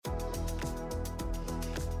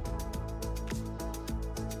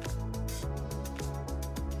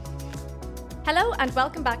Hello and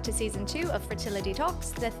welcome back to Season 2 of Fertility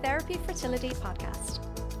Talks, the Therapy Fertility podcast.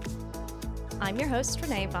 I'm your host,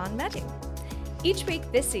 Renee Von Medding. Each week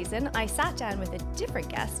this season, I sat down with a different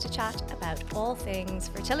guest to chat about all things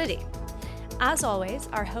fertility. As always,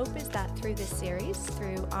 our hope is that through this series,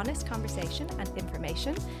 through honest conversation and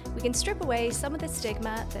information, we can strip away some of the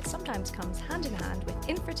stigma that sometimes comes hand in hand with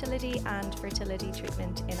infertility and fertility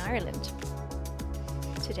treatment in Ireland.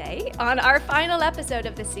 Today, on our final episode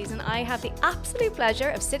of this season, I have the absolute pleasure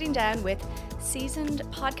of sitting down with seasoned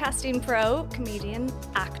podcasting pro, comedian,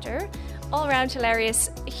 actor, all-around hilarious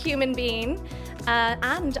human being,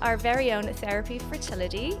 and our very own therapy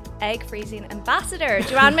fertility egg freezing ambassador,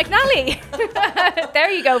 Joanne McNally. There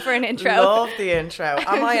you go for an intro. Love the intro.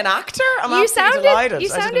 Am I an actor? I'm absolutely delighted. You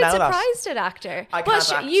sounded surprised that. at actor. I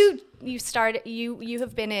can't act. You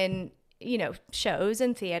have been in, shows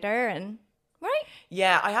and theatre and right?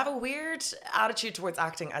 Yeah, I have a weird attitude towards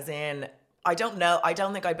acting, as in, I don't know. I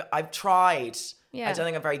don't think I've tried. Yeah. I don't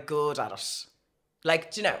think I'm very good at it.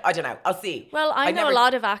 Like, I don't know. I'll see. Well, I know a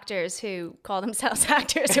lot of actors who call themselves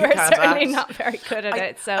actors who are Can't certainly act. not very good at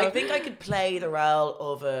it. So I think I could play the role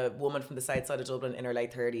of a woman from the south side of Dublin in her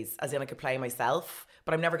late 30s, as in I could play myself,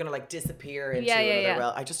 but I'm never going to disappear into another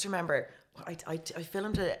role. I just remember I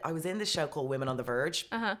filmed it. I was in this show called Women on the Verge.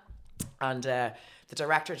 And the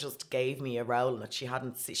director just gave me a role in it. She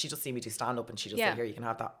just seen me do stand up and she just said, here, you can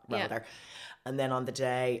have that role there. And then on the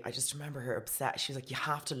day, I just remember her upset. She was like, you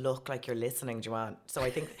have to look like you're listening, Joanne. So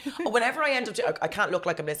I think, whenever I end up, I can't look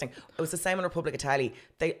like I'm listening. It was the same in Republic of Telly.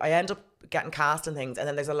 I end up getting cast and things, and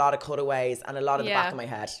then there's a lot of cutaways and a lot of the back of my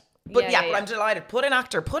head. But but I'm delighted. Put in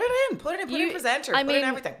actor, put it in presenter, put in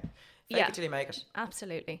everything. Fake it till you make it.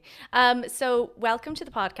 Absolutely. So welcome to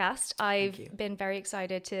the podcast. I've been very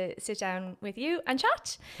excited to sit down with you and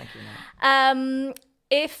chat. Thank you.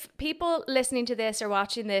 If people listening to this or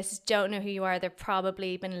watching this don't know who you are, they've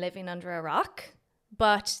probably been living under a rock.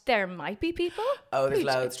 But there might be people. Oh, there's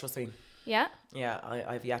loads, trust me. Yeah? Yeah,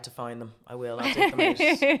 I've yet to find them. I will. I'll take them out.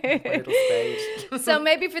 With a little spade. So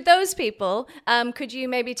maybe for those people, could you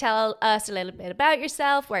maybe tell us a little bit about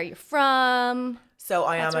yourself, where you're from? So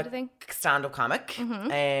I am a stand-up comic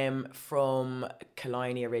from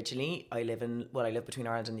Killiney originally. I live between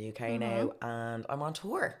Ireland and the UK now, and I'm on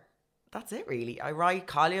tour. That's it, really. I write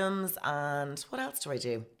columns, and what else do I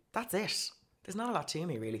do? That's it. There's not a lot to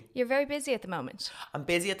me, really. You're very busy at the moment. I'm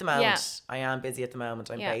busy at the moment. Yeah. I am busy at the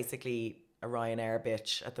moment. I'm basically a Ryanair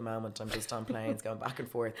bitch at the moment. I'm just on planes going back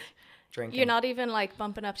and forth. Drinking. You're not even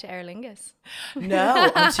bumping up to Aer Lingus.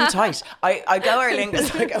 No, I'm too tight. I go Aer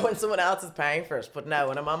Lingus I go when someone else is paying for it. But no,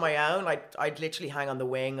 when I'm on my own, I'd literally hang on the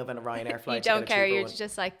wing of a Ryanair flight. You don't care, you're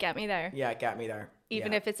just get me there. Yeah, get me there.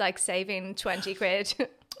 Even if it's saving 20 quid.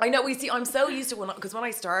 I know, I'm so used to because when I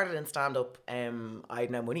started in stand-up, I had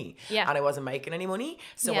no money and I wasn't making any money.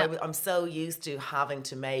 So I'm so used to having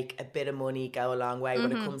to make a bit of money go a long way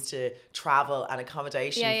when it comes to travel and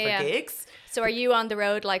accommodation for gigs. So are you on the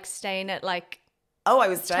road staying at I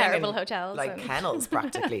was staying terrible in, hotels, kennels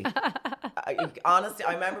practically. Honestly,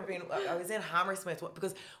 I remember I was in Hammersmith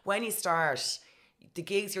because when you start, the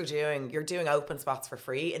gigs you're doing open spots for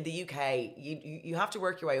free. In the UK, you have to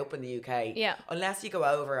work your way up in the UK. Yeah. Unless you go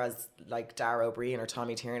over as Dara O'Brien or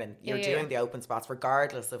Tommy Tiernan, you're doing the open spots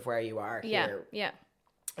regardless of where you are here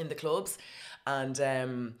in the clubs. And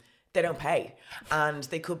they don't pay. And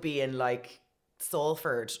they could be in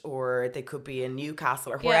Salford or they could be in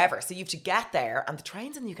Newcastle or wherever. So you have to get there, and the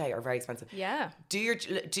trains in the UK are very expensive. Yeah. Do your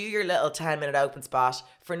little 10-minute open spot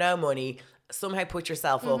for no money. Somehow put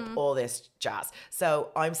yourself up, all this jazz. So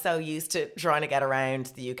I'm so used to trying to get around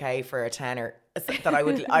the UK for a tenner that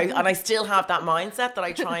and I still have that mindset that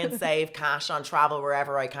I try and save cash on travel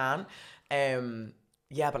wherever I can.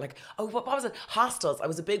 But what was it? Hostels. I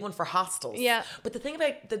was a big one for hostels. Yeah. But the thing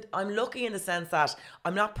about that, I'm lucky in the sense that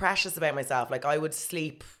I'm not precious about myself. I would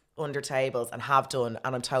sleep under tables and have done,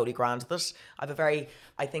 and I'm totally grand with it. I have a very,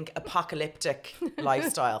 I think, apocalyptic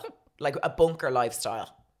lifestyle, a bunker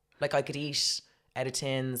lifestyle. I could eat out of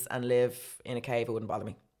tins and live in a cave. It wouldn't bother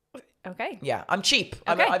me. Okay. Yeah, I'm cheap.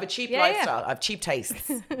 Okay. I have a cheap lifestyle. I have cheap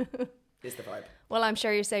tastes. Is the vibe. Well, I'm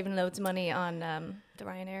sure you're saving loads of money on the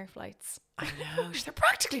Ryanair flights. I know. They're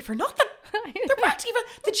practically for nothing. They're practically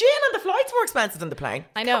the gin and the flight's more expensive than the plane.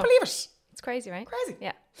 I know. Can't believe it. It's crazy, right? Crazy.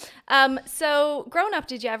 Yeah. So growing up,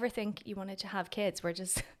 did you ever think you wanted to have kids? We're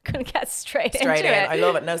just going to get straight into it. I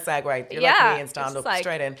love it. No segue. You're like me and stand up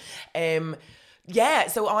straight in. Yeah,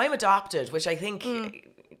 so I'm adopted, which I think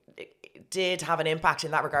did have an impact in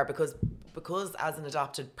that regard because as an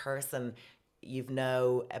adopted person, you've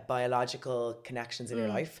no biological connections in your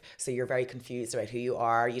life, so you're very confused about who you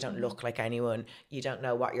are. You don't look like anyone. You don't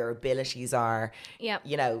know what your abilities are. Yeah,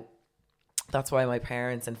 you know, that's why my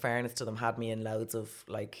parents, in fairness to them, had me in loads of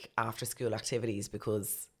like after school activities,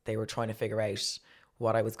 because they were trying to figure out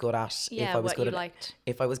what I was good at, if I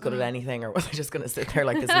was good at anything, or was I just going to sit there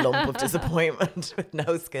like this lump of disappointment with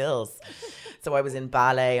no skills. So I was in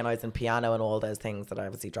ballet and I was in piano and all those things that I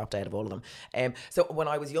obviously dropped out of all of them. So when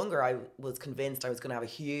I was younger, I was convinced I was going to have a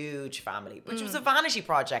huge family, which was a vanity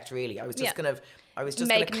project, really. I was just going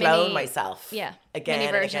to clone myself. Again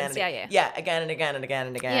mini versions. Again and again and again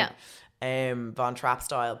and again. Von Trapp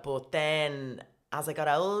style. But then as I got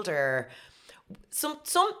older, some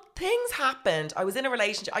things happened. I was in a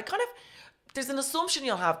relationship. There's an assumption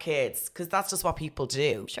you'll have kids, because that's just what people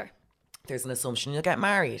do. Sure. There's an assumption you'll get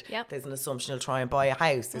married. Yep. There's an assumption you'll try and buy a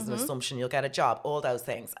house. There's an assumption you'll get a job. All those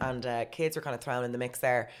things. And kids were kind of thrown in the mix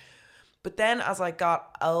there. But then as I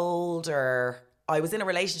got older, I was in a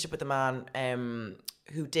relationship with a man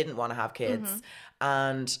who didn't want to have kids.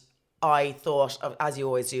 And I thought, as you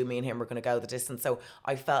always do, me and him were going to go the distance. So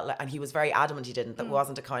I felt like, and he was very adamant he didn't. That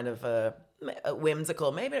wasn't a kind of a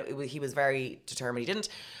whimsical. Maybe he was very determined he didn't.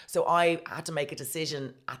 So I had to make a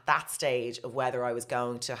decision at that stage of whether I was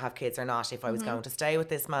going to have kids or not, if I was going to stay with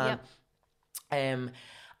this man. And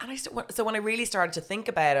so when I really started to think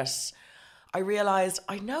about it, I realised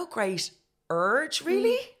I had no great urge,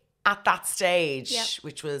 really, at that stage,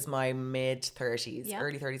 which was my mid-30s,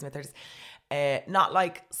 early 30s, mid-30s. Not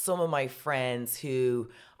like some of my friends who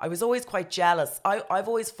I was always quite jealous. I've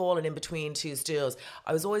always fallen in between two stools.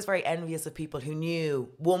 I was always very envious of people who knew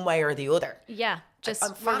one way or the other. Yeah.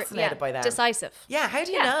 I'm fascinated by them. Decisive. Yeah. How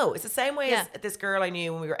do you know? It's the same way as this girl I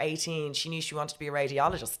knew when we were 18. She knew she wanted to be a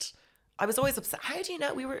radiologist. I was always upset. How do you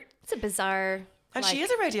know? It's a bizarre. And she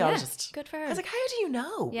is a radiologist. Yeah, good for her. I was like, how do you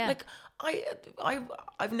know? Yeah. Like,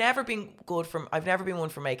 I've never been I've never been one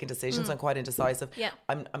for making decisions. I'm quite indecisive. Yeah.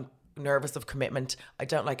 I'm nervous of commitment. I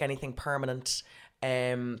don't like anything permanent.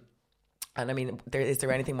 And I mean, is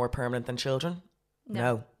there anything more permanent than children?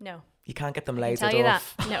 No. You can't get them lasered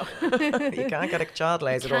off. No. You can't get a child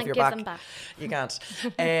lasered off your back. Them back. You can't.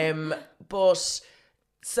 But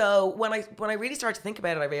so when I really started to think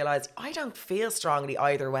about it, I realised I don't feel strongly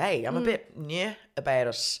either way. I'm a bit about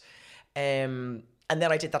it. And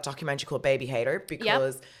then I did that documentary called Baby Hater,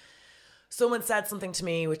 because someone said something to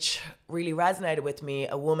me which really resonated with me.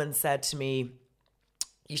 A woman said to me,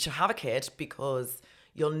 you should have a kid because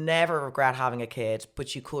you'll never regret having a kid,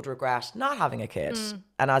 but you could regret not having a kid.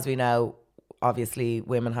 And as we know, obviously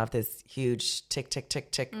women have this huge tick, tick,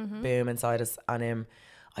 tick, tick boom inside us. And I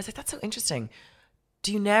was like, that's so interesting.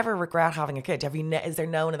 Do you never regret having a kid? Is there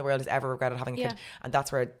no one in the world who's ever regretted having a kid? And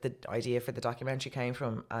that's where the idea for the documentary came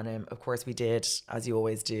from. And of course we did, as you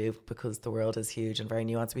always do, because the world is huge and very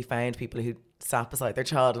nuanced. We found people who sat beside their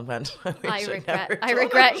child and went, I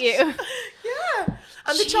regret you. Yeah.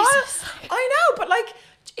 And the child, I know, but like,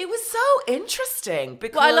 it was so interesting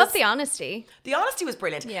because... Well, I love the honesty. The honesty was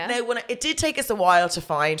brilliant. Yeah. Now, it did take us a while to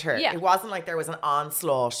find her. Yeah. It wasn't like there was an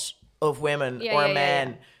onslaught of women or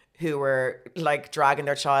men who were like dragging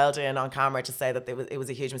their child in on camera to say that it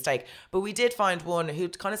was a huge mistake. But we did find one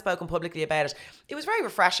who'd kind of spoken publicly about it. It was very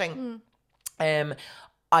refreshing.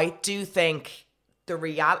 I do think the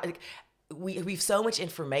reality... We've so much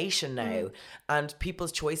information now and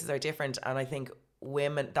people's choices are different. And I think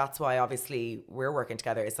women, that's why obviously we're working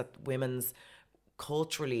together, is that women's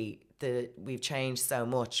culturally we've changed so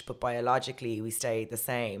much, but biologically we stay the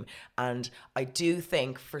same. And I do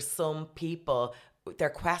think for some people, they're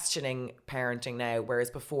questioning parenting now,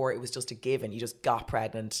 whereas before it was just a given. You just got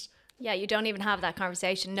pregnant. Yeah, you don't even have that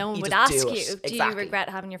conversation. No one would ask you, do you regret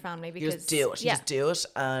having your family? Because you just do it. You just do it.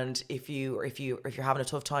 And if you're having a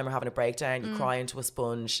tough time or having a breakdown, you cry into a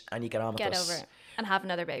sponge and you get on with it. Get over it. And have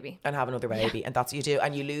another baby. And that's what you do.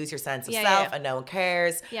 And you lose your sense of self and no one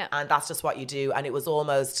cares. Yeah. And that's just what you do. And it was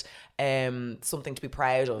almost something to be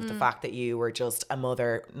proud of, the fact that you were just a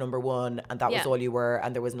mother, number one, and that was all you were,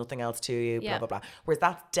 and there was nothing else to you, blah, blah, blah. Whereas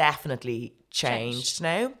that's definitely changed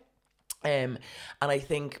now. And I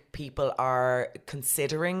think people are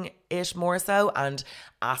considering it more so and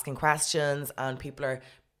asking questions, and people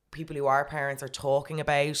who are parents are talking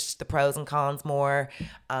about the pros and cons more,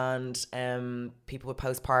 and people with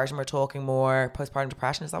postpartum are talking more. Postpartum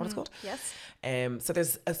depression, is that what it's called? Yes. So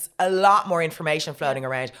there's a lot more information floating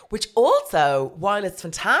around, which also, while it's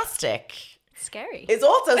fantastic, scary. It's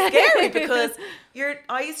also scary because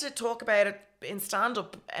I used to talk about it in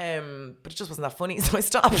stand-up, but it just wasn't that funny, so I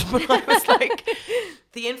stopped. But I was like,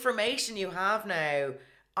 the information you have now,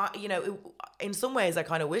 you know, in some ways, I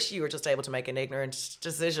kind of wish you were just able to make an ignorant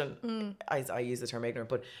decision. I use the term ignorant,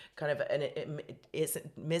 but kind of it's a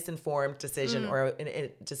misinformed decision or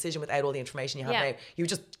a decision without all the information you have now. You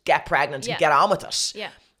just get pregnant and get on with it. Yeah.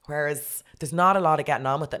 Whereas there's not a lot of getting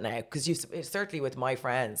on with it now, because certainly with my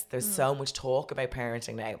friends, there's so much talk about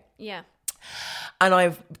parenting now. Yeah.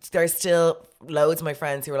 And there's still loads of my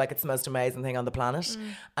friends who are like, it's the most amazing thing on the planet.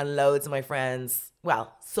 And loads of my friends,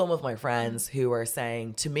 well, some of my friends who are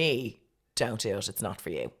saying to me, don't do it, it's not for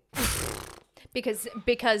you. Because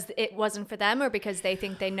it wasn't for them, or because they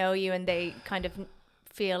think they know you and they kind of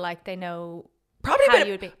feel like they know how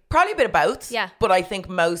you would be? Probably a bit of both. Yeah. But I think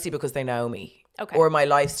mostly because they know me. Okay. Or my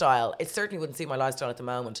lifestyle. It certainly wouldn't suit my lifestyle at the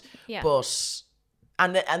moment. Yeah. But,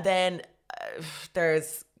 and then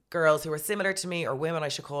there's girls who are similar to me, or women I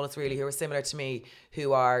should call it really, who are similar to me,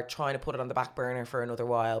 who are trying to put it on the back burner for another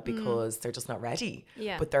while because they're just not ready.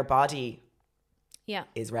 Yeah. But their body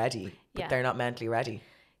is ready, but they're not mentally ready.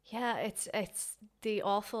 Yeah, it's the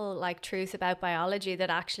awful like truth about biology that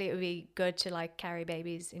actually it would be good to like carry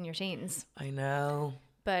babies in your teens. I know.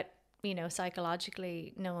 But you know,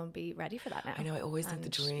 psychologically, no one would be ready for that now. I know, I always think the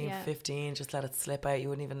dream, 15, just let it slip out, you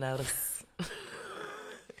wouldn't even notice.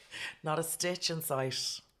 Not a stitch in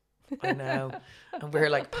sight. I know. And we're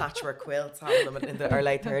like patchwork quilts having them in our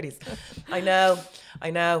late 30s. I know.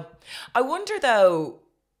 I wonder though,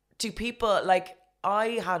 do people, like,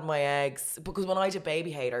 I had my eggs, because when I did Baby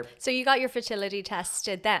Hater. So you got your fertility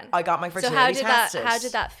tested then? I got my fertility tested. How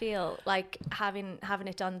did that feel, like having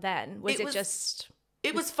it done then? Was it just...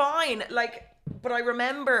 It was fine, like, but I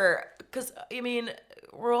remember, because, I mean,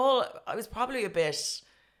 I was probably a bit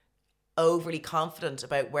overly confident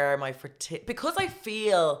about where my fertility, because I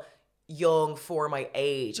feel young for my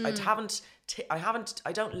age. I don't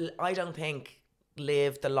think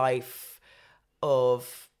lived the life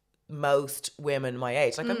of most women my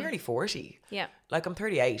age. Like, I'm nearly 40. Yeah. Like, I'm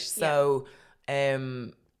 38. So,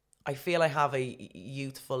 I feel I have a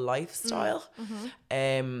youthful lifestyle.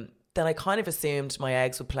 Then I kind of assumed my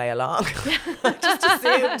eggs would play along. I just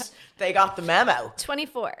assumed they got the memo.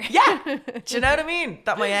 24. Yeah. Do you know what I mean?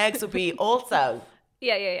 That my eggs would be also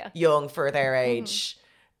young for their age.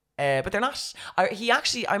 But they're not. I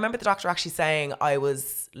remember the doctor actually saying I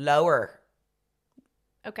was lower.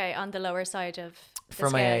 Okay, on the lower side of the for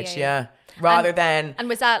scale, my age, yeah. Rather than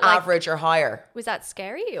was that like, average or higher. Was that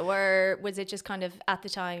scary, or was it just kind of at the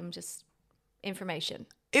time just information?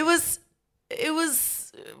 It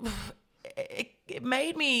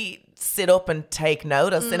made me sit up and take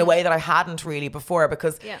notice in a way that I hadn't really before,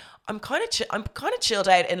 because I'm kind of chilled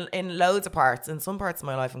out in loads of parts. In some parts of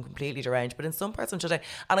my life I'm completely deranged, but in some parts I'm chilled out,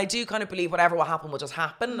 and I do kind of believe whatever will happen will just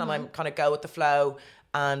happen, and I'm kind of go with the flow,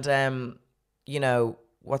 and you know,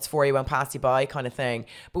 what's for you won't pass you by kind of thing.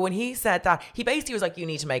 But when he said that, he basically was like, you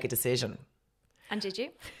need to make a decision. And did you?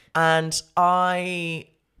 And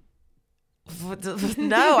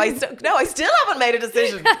No, I still haven't made a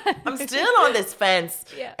decision. I'm still on this fence.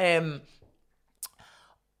 Yeah. Then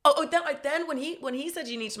when he said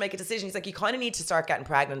you need to make a decision, he's like, you kind of need to start getting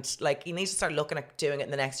pregnant. Like, you need to start looking at doing it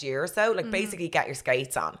in the next year or so. Like, basically get your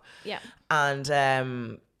skates on. Yeah.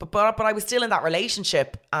 And but I was still in that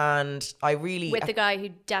relationship, and I really with the guy who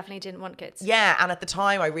definitely didn't want kids. Yeah, and at the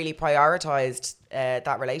time I really prioritized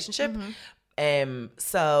that relationship.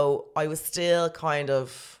 So I was still kind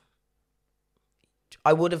of.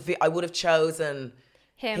 I would have chosen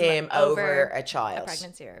him over a child. A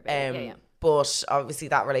pregnancy or a baby. But obviously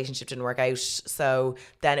that relationship didn't work out. So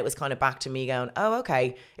then it was kind of back to me going, oh,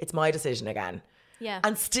 okay, it's my decision again. Yeah.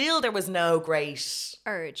 And still there was no great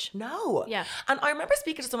urge. No. Yeah. And I remember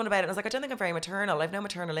speaking to someone about it, and I was like, I don't think I'm very maternal. I've no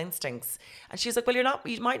maternal instincts. And she was like, well,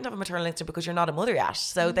 you mightn't have a maternal instinct because you're not a mother yet.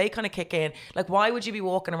 So they kind of kick in. Like, why would you be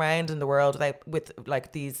walking around in the world with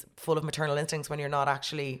like these full of maternal instincts when you're not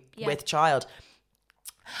actually with child?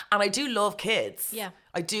 And I do love kids. Yeah.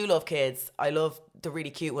 I do love kids. I love the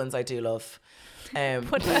really cute ones. I do love.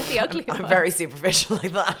 What about the ugly ones? I'm very superficial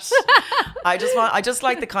like that. I just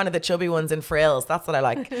like the kind of the chubby ones in frills. That's what I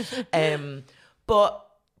like. But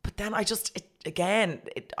then I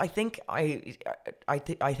think I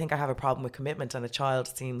have a problem with commitment, and a child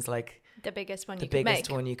seems like the biggest one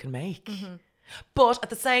you can make. But at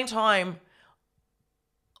the same time,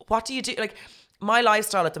 what do you do? Like, my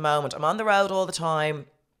lifestyle at the moment, I'm on the road all the time.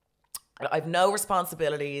 I've no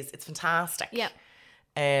responsibilities. It's fantastic. Yeah.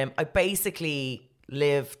 I basically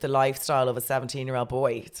live the lifestyle of a 17-year-old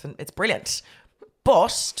boy. It's brilliant.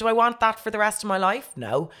 But do I want that for the rest of my life?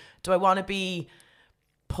 No. Do I want to be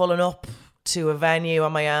pulling up to a venue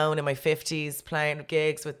on my own in my 50s playing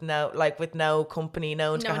gigs with no company,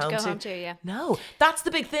 no one to go home to. Yeah. No, that's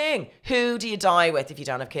the big thing. Who do you die with if you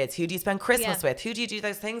don't have kids? Who do you spend Christmas with? Who do you do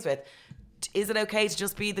those things with? Is it okay to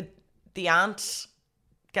just be the aunt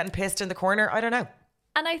getting pissed in the corner? I don't know.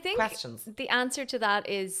 And I think questions. The answer to that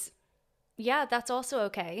is, yeah, that's also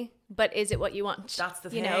okay. But is it what you want? That's the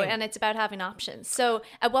thing. You know, and it's about having options. So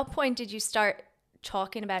at what point did you start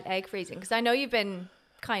talking about egg freezing? Because I know you've been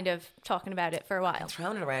kind of talking about it for a while. I've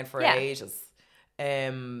thrown it around for ages.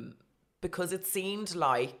 Because it seemed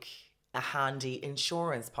like a handy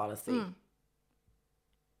insurance policy.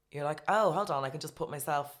 You're like, oh, hold on, I can just put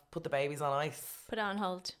the babies on ice. Put it on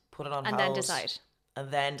hold. And then decide.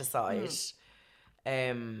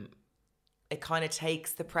 It kind of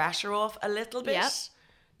takes the pressure off a little bit. Yep.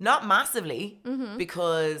 Not massively,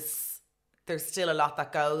 because there's still a lot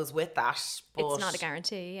that goes with that. But it's not a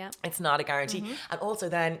guarantee, yeah. It's not a guarantee. And also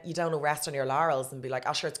then you don't rest on your laurels and be like,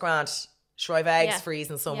 oh, sure, it's grand. Sure, I have eggs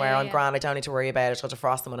freezing somewhere on grand. I don't need to worry about it. I'll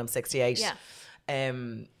defrost them when I'm 68. Yeah.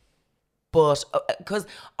 But because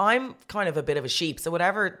I'm kind of a bit of a sheep, so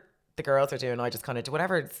whatever the girls are doing, I just kind of do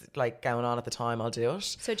whatever's like going on at the time. I'll do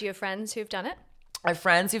it. So do you have friends who've done it? I have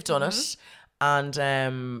friends who've done it, and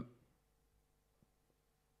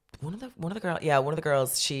one of the girls.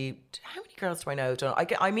 How many girls do I know who've done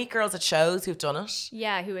it? I meet girls at shows who've done it.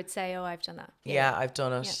 Yeah, who would say, "Oh, I've done that." Yeah, I've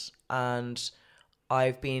done it, and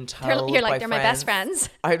I've been told you're like, by they're friends, my best friends.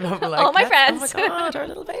 I'm like, all my friends. Oh my god, our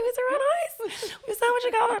little babies are on ice. We have so much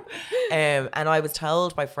in common. And I was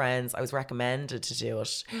told by friends, I was recommended to do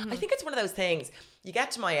it. I think it's one of those things. You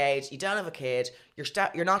get to my age, you don't have a kid,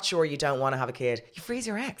 you're not sure you don't want to have a kid. You freeze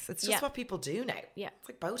your eggs. It's just what people do now. Yeah, it's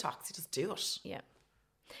like Botox. You just do it. Yeah.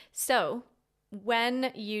 So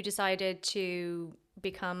when you decided to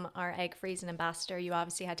become our egg freezing ambassador, you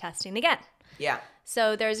obviously had testing again. Yeah.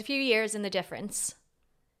 So there's a few years in the difference.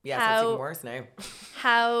 Yeah, so it's even worse now.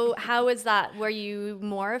 How was that? Were you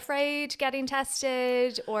more afraid getting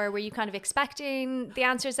tested, or were you kind of expecting the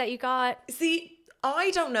answers that you got? See, I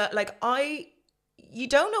don't know. You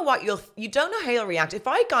don't know you don't know how you'll react. If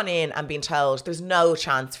I'd gone in and been told there's no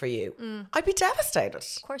chance for you, I'd be devastated.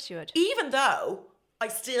 Of course you would. Even though I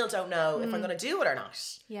still don't know if I'm going to do it or not.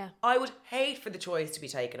 Yeah. I would hate for the choice to be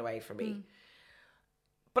taken away from me.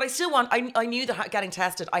 But I still I knew that getting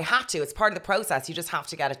tested, I had to. It's part of the process. You just have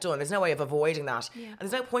to get it done. There's no way of avoiding that. Yeah. And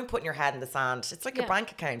there's no point putting your head in the sand. It's like your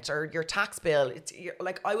bank account or your tax bill.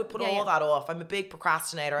 I would put all that off. I'm a big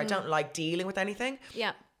procrastinator. I don't like dealing with anything.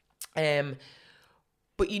 Yeah.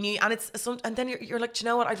 But you knew, and then you're like, do you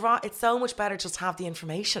know what? It's so much better just to have the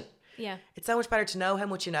information. Yeah. It's so much better to know how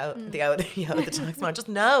much you know the tax man. Just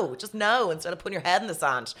know instead of putting your head in the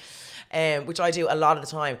sand. Which I do a lot of the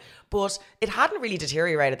time. But it hadn't really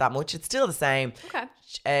deteriorated that much. It's still the same. Okay.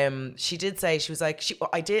 She did say, she was like,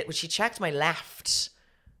 she checked my left.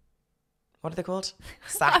 What are they called?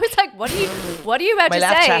 Sack. I was like, what are you about my to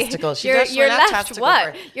left say? Testicle. She your left testicle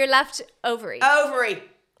what? Your left ovary. Ovary.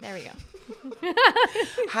 There we go.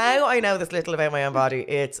 How I know this little about my own body,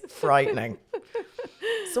 it's frightening.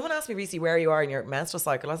 Someone asked me recently where you are in your menstrual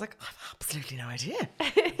cycle. I was like, I have absolutely no idea.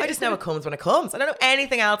 I just know it comes when it comes. I don't know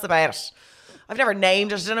anything else about it. I've never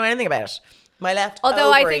named it. I don't know anything about it. My left Although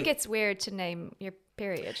ovary. I think it's weird to name your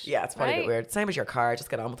period. Yeah, it's probably a bit weird. Same as your car. Just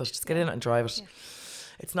get on with it. Just get in it and drive it. Yeah.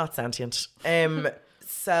 It's not sentient. She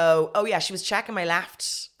was checking my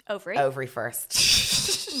left ovary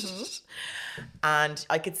first. And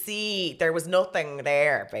I could see there was nothing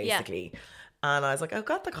there, basically. Yeah. And I was like, oh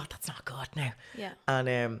God, that's not good now. Yeah.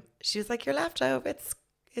 And she was like, your left ovary,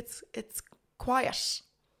 it's quiet.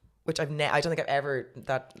 Which I don't think I've ever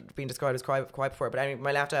been described as quiet before. But anyway,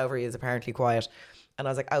 my left ovary is apparently quiet. And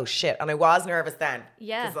I was like, oh shit. And I was nervous then.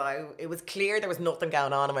 Yeah. Because it was clear there was nothing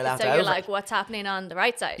going on in my left ovary. So you're like, what's happening on the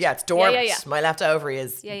right side? Yeah, it's dormant. Yeah. My left ovary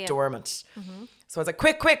is dormant. Mm-hmm. So I was like,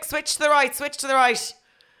 quick, switch to the right.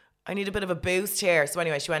 I need a bit of a boost here. So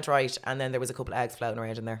anyway, she went right. And then there was a couple of eggs floating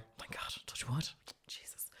around in there. Thank God, touch wood.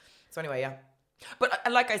 Jesus. So anyway, yeah. But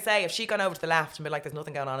like I say, if she'd gone over to the left and been like, there's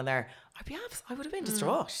nothing going on in there, I would have been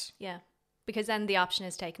distraught. Yeah. Because then the option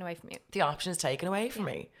is taken away from you. The option is taken away from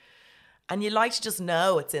me. And you like to just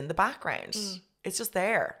know it's in the background. It's just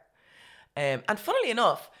there. And funnily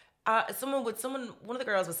enough, one of the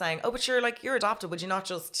girls was saying, oh, but you're adopted. Would you not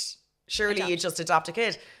just... Surely you just adopt a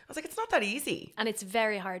kid. I was like, it's not that easy. And it's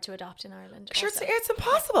very hard to adopt in Ireland. Sure, it's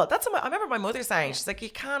impossible. That's what I remember my mother saying. She's like, you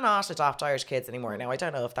cannot adopt Irish kids anymore. Now, I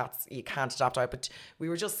don't know if you can't adopt Irish, but we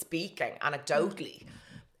were just speaking anecdotally.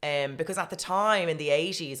 Because at the time in the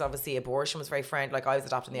 80s, obviously abortion was very frowned. Like I was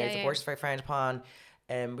adopted in the 80s, abortion was very frowned upon.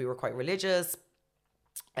 We were quite religious.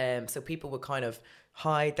 So people would kind of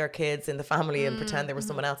hide their kids in the family and pretend they were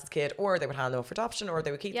someone else's kid, or they would hand them up for adoption, or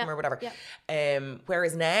they would keep them or whatever.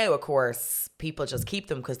 Whereas now, of course, people just keep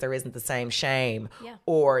them because there isn't the same shame,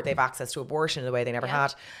 or they've access to abortion in a way they never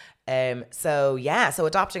had. So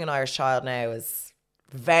adopting an Irish child now is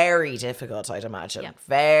very difficult, I'd imagine.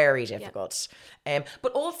 Very difficult.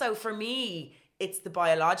 But also for me, it's the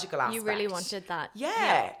biological aspect. You really wanted that.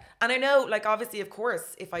 Yeah. And I know, like, obviously, of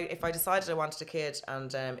course, if I decided I wanted a kid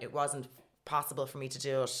and it wasn't possible for me to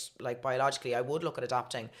do it, like, biologically, I would look at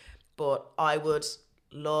adopting. But I would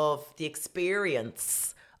love the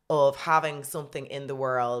experience of having something in the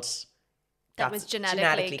world that was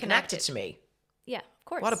genetically connected to me. Yeah, of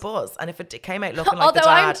course. What a buzz. And if it came out looking like the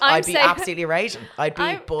dad, I'd be absolutely raging. I'd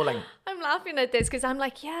be bawling. I'm laughing at this because I'm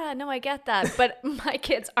like, yeah, no, I get that. But my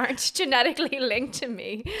kids aren't genetically linked to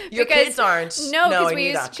me. Your kids aren't? No,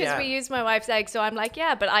 because we use my wife's egg. So I'm like,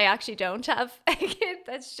 yeah, but I actually don't have a kid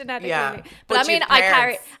that's genetically linked. But I mean,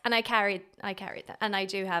 I carried that. And I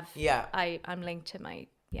do have, I'm linked to my,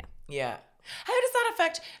 Yeah. How does that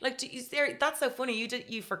affect, like, that's so funny,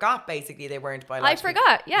 you forgot basically they weren't biological. I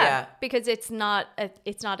forgot, because it's not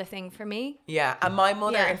a thing for me. Yeah, and my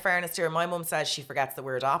mother, in fairness to her, my mum says she forgets that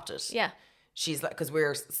we're adopted. Yeah. She's like, because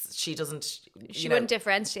she doesn't, she wouldn't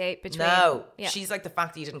differentiate between. No, she's like, the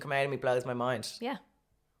fact that you didn't come out of me blows my mind. Yeah.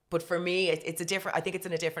 But for me, it's a different, I think it's a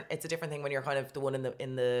different thing when you're kind of the one in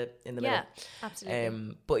the middle. Yeah,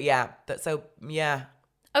 absolutely. But yeah,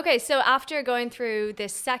 Okay, so after going through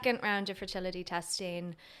this second round of fertility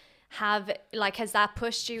testing, has that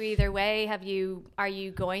pushed you either way? Are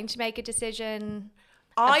you going to make a decision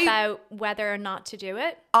about whether or not to do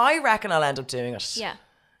it? I reckon I'll end up doing it. Yeah.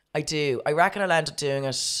 I do. I reckon I'll end up doing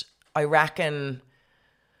it. I reckon.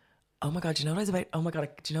 Oh my God, do you know what I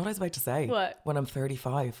was about to say? What? When I'm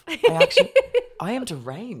 35. I am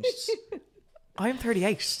deranged. I am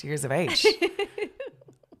 38 years of age.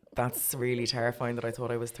 That's really terrifying that I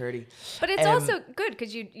thought I was 30. But it's also good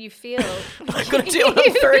because you feel... I'm going to do it when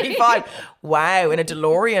I'm 35. Wow, in a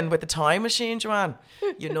DeLorean with a time machine, Joanne.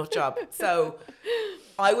 You nut job. So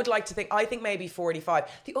I would like to think, I think maybe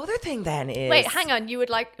 45. The other thing then is... Wait, hang on. You would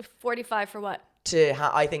like 45 for what? So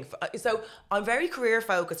I'm very career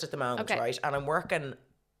focused at the moment, right? And I'm working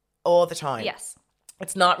all the time. Yes.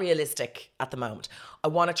 It's not realistic at the moment. I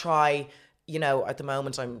want to try, at the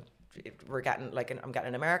moment I'm getting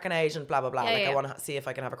an American agent, blah blah blah. I want to see if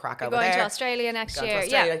I can have a crack over there. Going to Australia next year.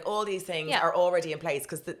 Like all these things are already in place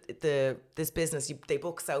because this business they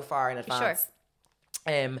book so far in advance.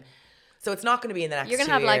 Sure. So it's not going to be in the next. You're going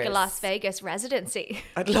to have like a Las Vegas residency.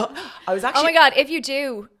 I was actually. Oh my God! If you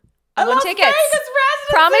do, I want tickets.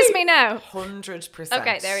 Promise me now. 100%.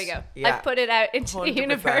 Okay, there we go. Yeah. I've put it out into 100%. The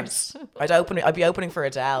universe. I'd be opening for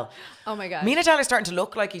Adele. Oh my God. Me and Adele are starting to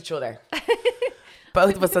look like each other.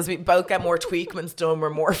 Both of us, as we both get more tweakments done,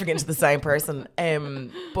 we're morphing into the same person.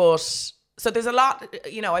 But so there's a lot,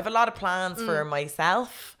 I have a lot of plans for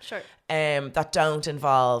myself. Sure. That don't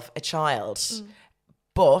involve a child.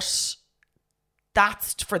 But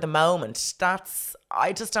that's for the moment.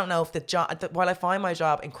 I just don't know if the job, while I find my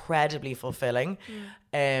job incredibly fulfilling,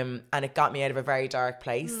 and it got me out of a very dark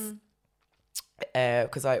place.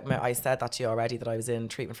 Because I said that to you already, that I was in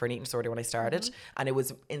treatment for an eating disorder when I started, and it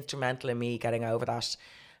was instrumental in me getting over that.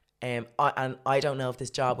 And I don't know if this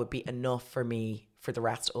job would be enough for me for the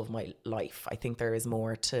rest of my life. I think there is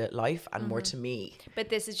more to life and more to me. But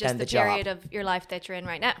this is just the period of your life that you're in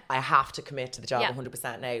right now. I have to commit to the job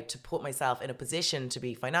 100% now to put myself in a position to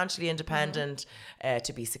be financially independent,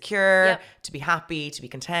 to be secure, to be happy, to be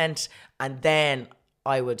content, and then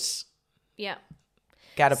I would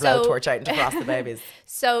get a blowtorch out and defrost the babies.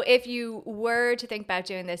 So if you were to think about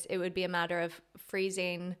doing this, it would be a matter of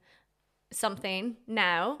freezing something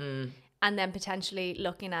now and then potentially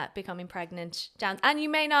looking at becoming pregnant down. And you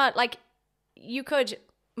may not, you could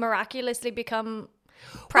miraculously become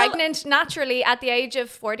pregnant naturally at the age of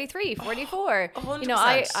 43, 44.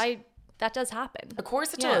 100%. That does happen. Of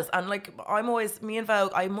course it does. And me and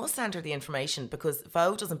Vogue, I must send her the information because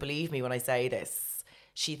Vogue doesn't believe me when I say this.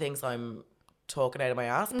 She thinks I'm talking out of my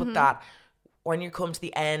ass, but that when you come to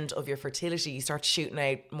the end of your fertility, you start shooting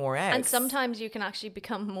out more eggs. And sometimes you can actually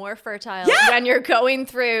become more fertile when you're going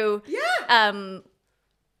through what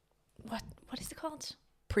is it called?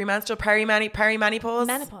 Premenstrual perimenopause?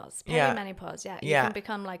 Menopause. Perimenopause, You can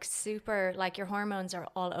become super, your hormones are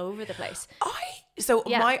all over the place.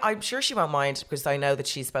 I'm sure she won't mind because I know that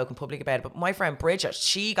she's spoken public about it, but my friend Bridget,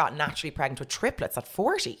 she got naturally pregnant with triplets at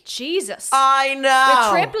 40. Jesus. I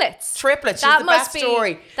know. With triplets. She's the best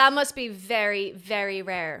story. That must be very, very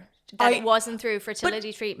rare. That it wasn't through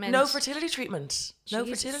fertility treatment. No fertility treatment. Jesus. No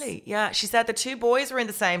fertility. Yeah. She said the two boys were in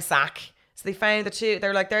the same sack. So they found the two.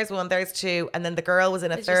 They're like, there's one, there's two, and then the girl was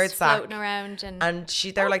in a third just sack, floating around, and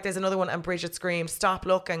they're like, there's another one, and Bridget screamed, "Stop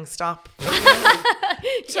looking, stop!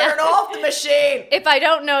 Turn off the machine." If I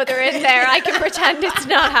don't know they're in there, I can pretend it's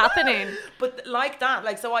not happening. But like that,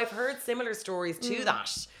 like, so I've heard similar stories to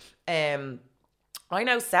that. I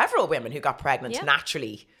know several women who got pregnant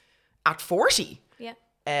naturally at 40. Yeah.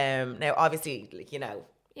 Now, obviously, like, you know,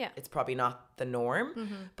 it's probably not the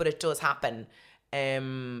norm, but it does happen.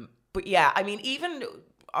 But yeah, I mean, even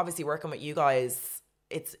obviously working with you guys,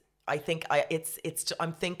 I'm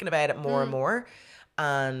thinking about it more and more,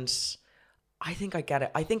 and I think I get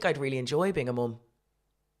it. I think I'd really enjoy being a mum.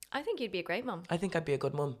 I think you'd be a great mum. I think I'd be a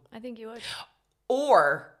good mum. I think you would.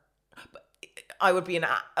 Or I would be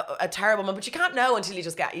a terrible mum, but you can't know until you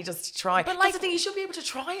just try. But like, that's the thing, you should be able to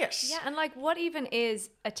try it. Yeah, and like, what even is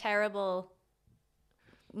a terrible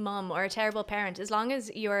mum or a terrible parent? As long as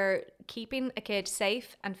you're keeping a kid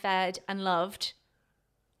safe and fed and loved,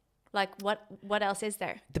 like, what else is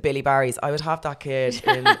there? The Billy Barrys. I would have that kid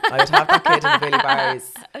in the Billy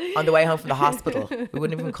Barrys on the way home from the hospital. We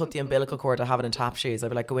wouldn't even cut the umbilical cord to have it in tap shoes. I'd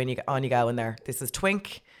be like, go in, you go in there. This is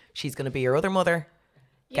Twink. She's going to be your other mother.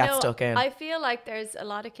 Get stuck in. I feel like there's a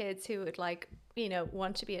lot of kids who would, like, you know,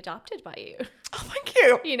 want to be adopted by you. Oh, thank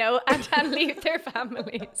you. You know, and leave their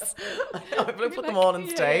families. I know, I've put them all in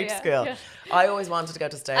stage school. Yeah. I always wanted to go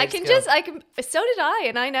to stage school. So did I,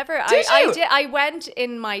 and I never. I went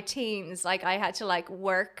in my teens. Like, I had to, like,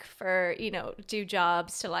 work for, you know, do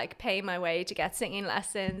jobs to, like, pay my way to get singing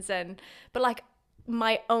lessons, but like,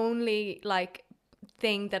 my only, like,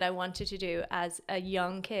 thing that I wanted to do as a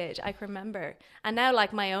young kid, I can remember, and now,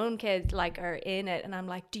 like, my own kids, like, are in it, and I'm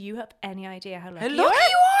like, do you have any idea how lucky you are?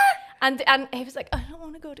 And he was like, I don't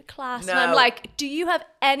want to go to class. No. And I'm like, do you have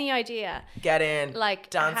any idea? Get in. Like,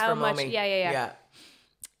 dance how for much? mummy.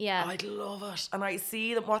 Yeah. I'd love it. And I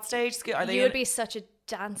see them. What stage school are they? You would be such a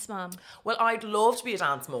dance mom. Well, I'd love to be a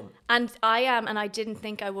dance mum. And I am, and I didn't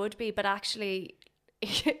think I would be, but actually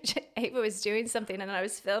Ava was doing something and I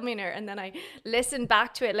was filming her, and then I listened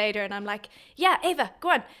back to it later and I'm like, yeah, Ava, go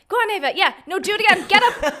on Ava, yeah, no, do it again, get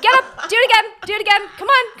up, do it again, come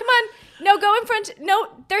on, no, go in front, no,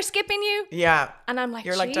 they're skipping you. Yeah. And I'm like,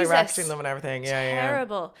 you're like Jesus, directing them and everything.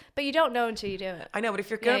 terrible. But you don't know until you do it. I know, but if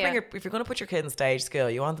you're gonna if you're gonna put your kid in stage school,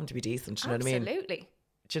 you want them to be decent, you know what I mean? Absolutely.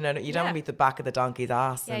 Do you know, you don't want to be the back of the donkey's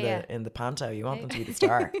ass in the panto. You want them to be the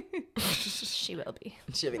star. She will be.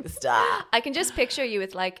 She'll be the star. I can just picture you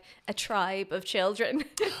with, like, a tribe of children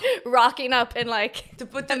rocking up in, like,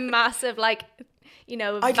 the massive, like, you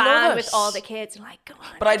know, van with all the kids, and like, go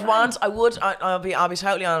on. But I'll be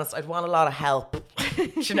totally honest, I'd want a lot of help.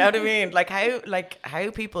 Do you know what I mean? Like how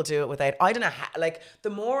people do it without, I don't know how, like, the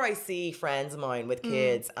more I see friends of mine with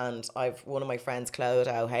kids, and I've one of my friends, Claude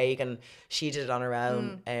O'Hagan, she did it on her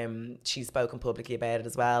own. She's spoken publicly about it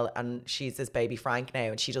as well, and she's this baby Frank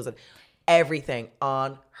now, and she does it everything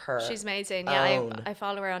on her. She's amazing. I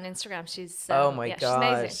follow her on Instagram. She's oh my god, she's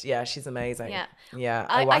amazing. Yeah, she's amazing. Yeah.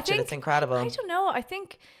 I watch it. It's incredible. I don't know. I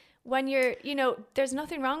think when you're, you know, there's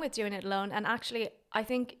nothing wrong with doing it alone, and actually, I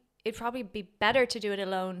think it'd probably be better to do it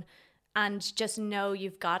alone and just know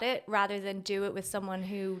you've got it, rather than do it with someone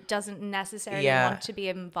who doesn't necessarily want to be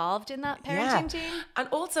involved in that parenting team. And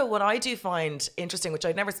also, what I do find interesting, which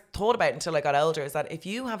I'd never thought about until I got older, is that if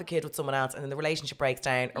you have a kid with someone else and then the relationship breaks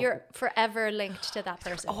down, you're forever linked to that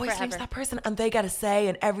person. Always linked to that person, and they get a say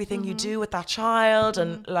in everything you do with that child,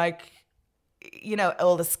 and like, you know,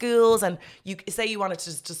 all the schools, and you say you wanted to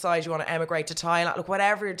just decide you want to emigrate to Thailand, like,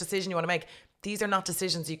 whatever decision you want to make, these are not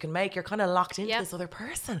decisions you can make. You're kind of locked into this other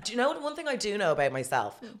person. Do you know one thing I do know about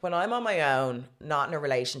myself? When I'm on my own, not in a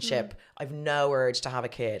relationship, I've no urge to have a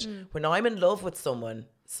kid. When I'm in love with someone,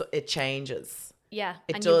 so it changes. Yeah.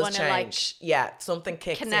 It and does change. Like, something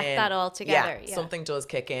kicks in. Connect that all together. Yeah, something does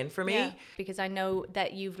kick in for me. Yeah. Because I know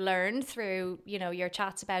that you've learned through, you know, your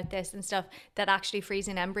chats about this and stuff, that actually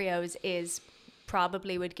freezing embryos is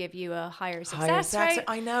probably would give you a higher success rate.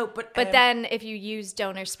 I know, but then if you use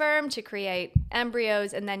donor sperm to create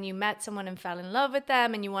embryos, and then you met someone and fell in love with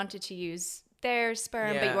them and you wanted to use their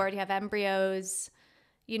sperm, but you already have embryos,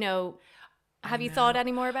 you know, have you thought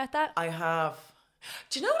any more about that? I have.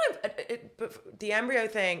 Do you know what the embryo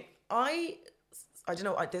thing, I don't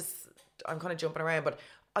know, I'm kind of jumping around, but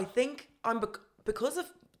I think because of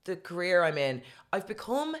the career I'm in, I've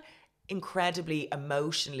become incredibly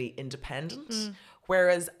emotionally independent,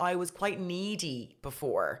 whereas I was quite needy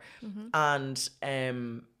before, and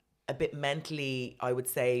a bit mentally, I would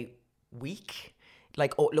say, weak,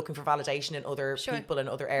 like looking for validation in other people in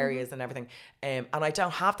other areas and everything, and I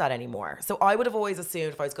don't have that anymore. So I would have always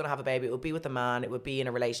assumed if I was going to have a baby, it would be with a man, it would be in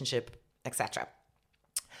a relationship, etc.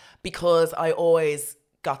 because I always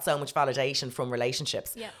got so much validation from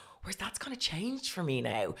relationships. Yeah. Whereas that's kind of changed for me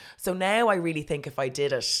now. So now I really think if I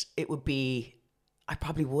did it, it would be, I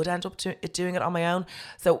probably would end up doing it on my own.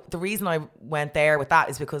 So the reason I went there with that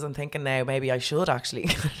is because I'm thinking now maybe I should actually.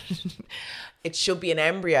 It should be an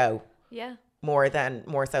embryo. Yeah. More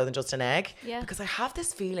so than just an egg. Yeah. Because I have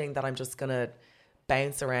this feeling that I'm just going to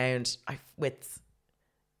bounce around with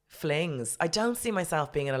flings. I don't see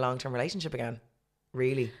myself being in a long-term relationship again.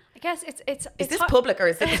 Really. I guess it's Is this public or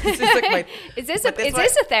is this like my... is this a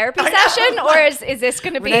therapy session or is this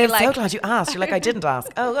going to be Renee, like... I'm so glad you asked. You're like, I didn't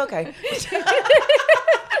ask. Oh, okay.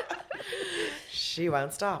 She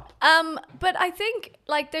won't stop. But I think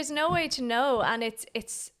like there's no way to know, and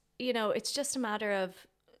it's you know, it's just a matter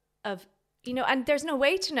of you know, and there's no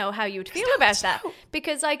way to know how you would feel about that,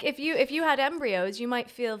 because like if you had embryos, you might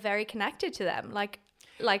feel very connected to them, like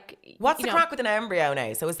what's the crack with an embryo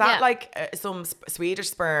now? So is that like some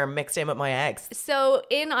Swedish sperm mixed in with my eggs? So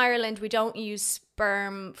in Ireland we don't use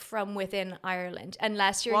sperm from within Ireland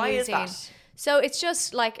unless you're using... Why is that? So it's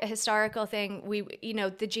just like a historical thing.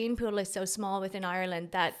 The gene pool is so small within Ireland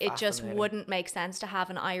that it just wouldn't make sense to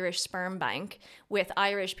have an Irish sperm bank with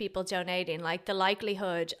Irish people donating. Like the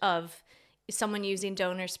likelihood of someone using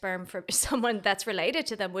donor sperm for someone that's related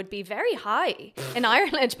to them would be very high in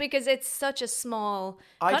Ireland because it's such a small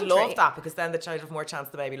country. I'd love that, because then the child would have more chance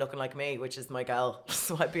of the baby looking like me, which is my girl.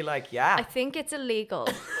 So I'd be like, yeah. I think it's illegal.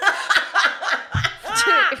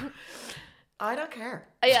 I don't care.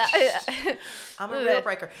 Yeah. I'm a real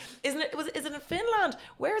breaker. Is it in Finland?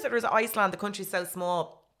 Where is it? Or is it Iceland? The country's so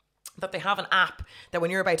small that they have an app that when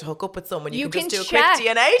you're about to hook up with someone, you can just do a quick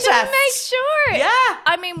DNA test. To make sure. Yeah.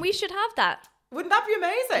 I mean, we should have that. Wouldn't that be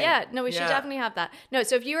amazing? Yeah. No, we should definitely have that. No,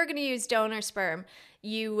 so if you were going to use donor sperm,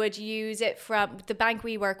 you would use it from the bank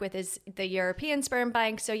we work with is the European Sperm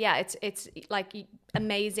Bank. So yeah, it's like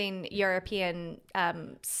amazing European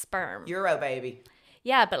sperm. Euro baby.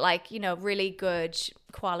 Yeah, but like, you know, really good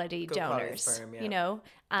quality donors, quality sperm, yeah. You know.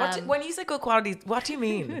 When you say good quality, what do you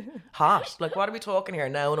mean? Hot? Like, what are we talking here?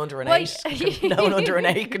 No one under an 8. No one under an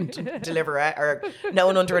 8 can deliver it. Or no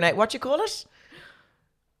one under an 8. What do you call it?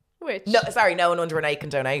 Which? No, sorry, no one under an 8 can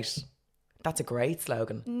donate. That's a great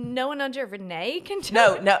slogan. No one under Renee can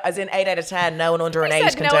donate? No, as in 8 out of 10, no one under an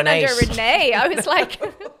 8 can no donate. No one under Renee. I was like...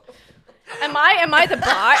 Am I the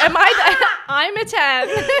bar? I'm a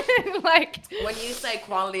 10. Like, when you say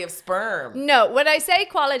quality of sperm. No, when I say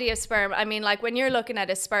quality of sperm, I mean like when you're looking at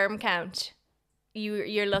a sperm count,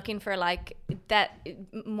 you're looking for like that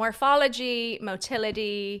morphology,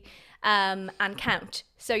 motility, and count.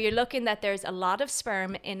 So you're looking that there's a lot of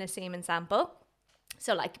sperm in a semen sample.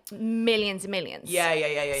 So like millions and millions.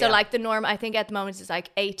 Yeah. So like the norm, I think at the moment is like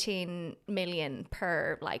 18 million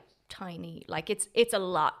per like tiny, like it's a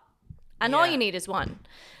lot. And all you need is one.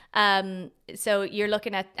 So you're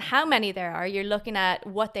looking at how many there are. You're looking at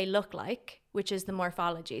what they look like, which is the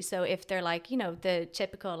morphology. So if they're like, you know, the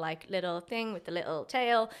typical like little thing with the little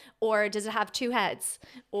tail, or does it have 2 heads?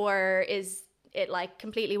 Or is it like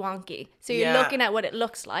completely wonky? So you're looking at what it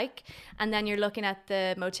looks like. And then you're looking at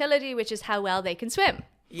the motility, which is how well they can swim.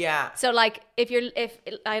 Yeah. So like if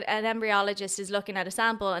an embryologist is looking at a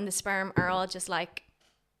sample and the sperm are all just like,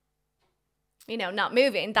 you know, not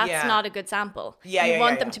moving, that's not a good sample. You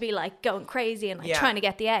want them to be like going crazy and like trying to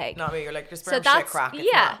get the egg. Not me, you're like, your sperm shit crack.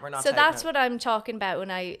 We're not so that's what I'm talking about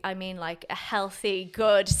when I mean like a healthy,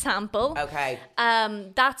 good sample. Okay.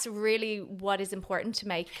 That's really what is important to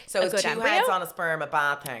make so a good embryo. So is 2 heads on a sperm a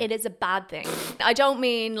bad thing? It is a bad thing. I don't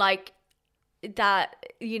mean like that,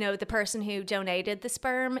 you know, the person who donated the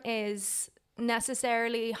sperm is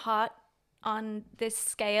necessarily hot on this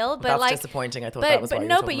scale, but that's like disappointing. I thought that was but what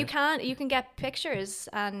no, you were but talking you can get pictures,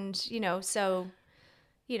 and you know, so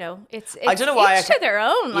you know, it's I don't know why each to their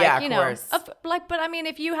own, like, yeah, you know, but I mean,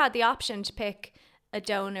 if you had the option to pick a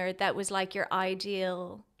donor that was like your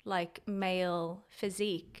ideal like male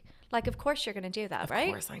physique, like of course you're going to do that, right?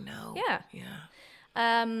 Of course, I know.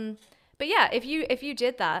 Yeah. But yeah, if you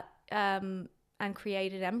did that and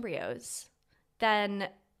created embryos, then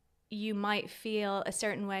you might feel a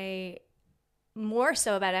certain way more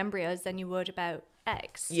so about embryos than you would about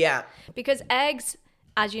eggs. Yeah. Because eggs,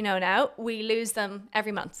 as you know now, we lose them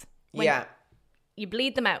every month. You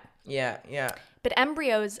bleed them out. Yeah. But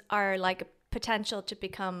embryos are like a potential to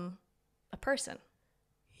become a person.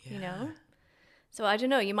 Yeah. You know? So I don't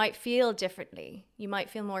know, you might feel differently. You might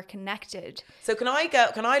feel more connected. So can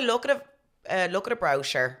I look at a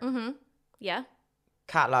brochure? Mm-hmm. Yeah.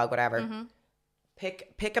 Catalog, whatever. Mm-hmm.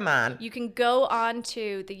 Pick a man. You can go on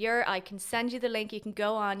to I can send you the link. You can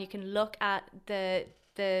go on. You can look at the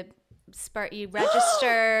you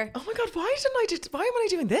register. Oh my God, why am I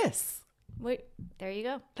doing this? Wait, there you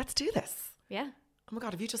go. Let's do this. Yeah. Oh my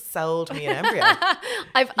God, have you just sold me an embryo?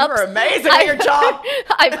 You're amazing at your job.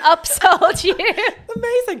 I've upsold you.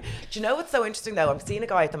 Amazing. Do you know what's so interesting though? I'm seeing a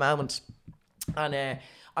guy at the moment, and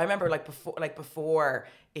I remember before,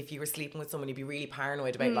 if you were sleeping with someone, you'd be really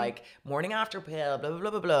paranoid about like morning after pill, blah blah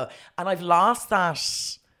blah blah blah. And I've lost that.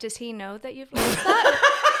 Does he know that you've lost that?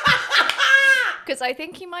 Because I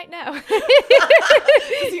think he might know.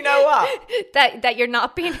 Does he know what? That you're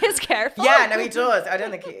not being as careful. Yeah, no, he does. I don't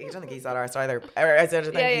think he's that arse either. I don't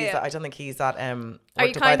think he's that. Are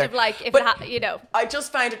you kind of like, I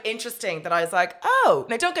just find it interesting that I was like, oh,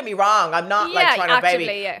 now don't get me wrong, I'm not like trying to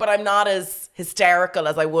baby, but I'm not as hysterical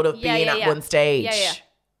as I would have been at one stage. Yeah.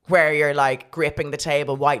 Where you're like gripping the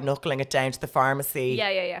table, white knuckling it down to the pharmacy.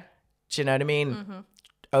 Yeah. Do you know what I mean? Mm-hmm.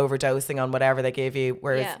 Overdosing on whatever they give you.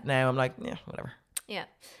 Whereas now I'm like, yeah, whatever. Yeah.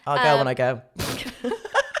 I'll go when I go.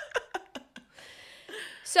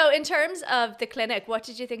 So in terms of the clinic, what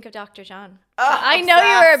did you think of Dr. John? I know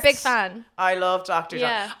you were a big fan. I love Dr.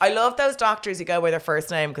 John. I love those doctors who go by their first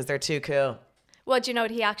name because they're too cool. Well, do you know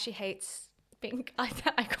what he actually hates? I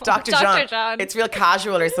call Dr. John. It's real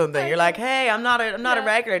casual or something. You're like, hey, I'm not a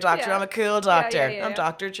regular doctor. Yeah. I'm a cool doctor. I'm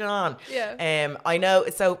Dr. John. Yeah. I know.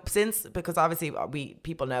 So because obviously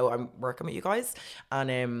people know I'm working with you guys,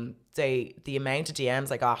 and the amount of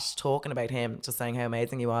DMs I got talking about him, just saying how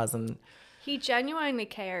amazing he was, and he genuinely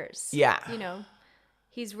cares. Yeah.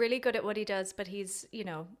 He's really good at what he does, but he's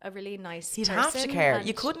a really nice person. He'd have to care.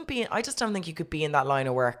 You couldn't be. I just don't think you could be in that line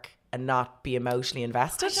of work and not be emotionally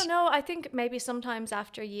invested. I don't know. I think maybe sometimes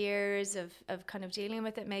after years of kind of dealing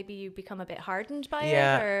with it, maybe you become a bit hardened by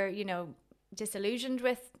it, or disillusioned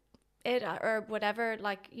with it, or whatever.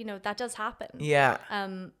 Like that does happen. Yeah.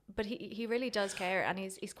 But he really does care, and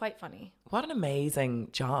he's quite funny. What an amazing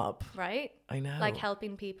job, right? I know. Like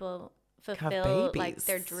helping people fulfill like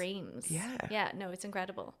their dreams. Yeah. No, it's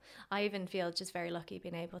incredible. I even feel just very lucky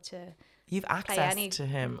being able to. You've access to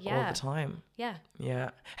him all the time. Yeah.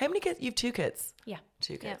 How many kids? You've 2 kids. Yeah.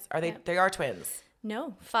 2 kids. Are they? They are twins.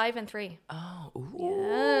 No, 5 and 3. Oh.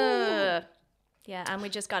 Ooh. Yeah, and we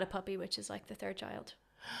just got a puppy, which is like the 3rd child.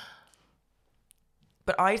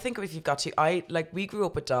 But I think if you've got 2, we grew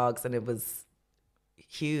up with dogs, and it was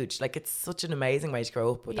huge. Like it's such an amazing way to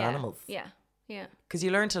grow up with animals. Yeah. Yeah. Because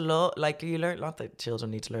you learn to love, not that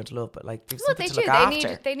children need to learn to love, but like there's something to look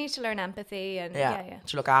after. They need to learn empathy and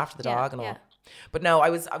to look after the dog and all. But no,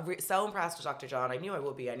 I was so impressed with Dr. John. I knew I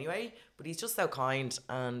would be anyway, but he's just so kind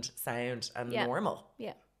and sound and normal.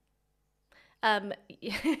 Yeah.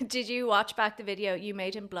 Did you watch back the video? You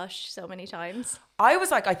made him blush so many times. I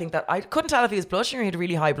was like, I think that I couldn't tell if he was blushing or he had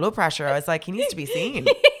really high blood pressure. I was like, he needs to be seen.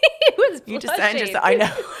 He was blushing. You just send yourself. I know.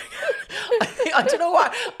 I don't know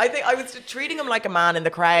what. I think I was treating him like a man in the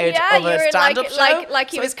crowd of a stand-up show. Like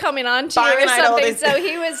he was coming on to you or something. So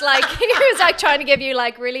he was like trying to give you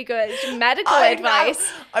like really good medical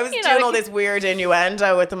advice. I was doing all this weird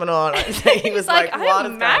innuendo with him and all. He was like, what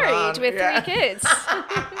is married with 3 kids.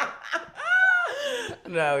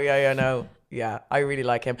 No, no. Yeah, I really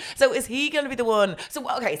like him. So is he going to be the one? So,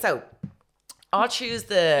 okay, so I'll choose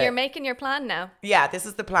You're making your plan now. Yeah, this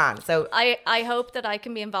is the plan. So I hope that I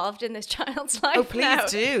can be involved in this child's life. Oh,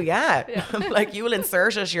 please do. Yeah. Like you will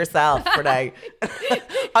insert it yourself, Renee.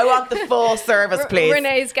 I want the full service, please.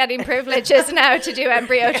 Renee's getting privileges now to do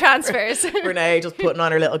embryo transfers. Renee just putting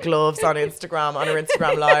on her little gloves on her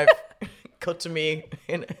Instagram live. Cut to me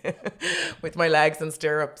with my legs in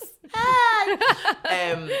stirrups.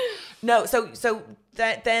 No, so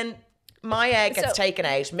then my egg gets taken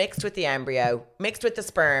out, mixed with the embryo, mixed with the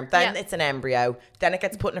sperm. Then it's an embryo. Then it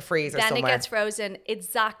gets put in a freezer somewhere. Then it gets frozen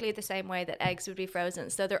exactly the same way that eggs would be frozen.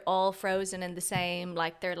 So they're all frozen in the same,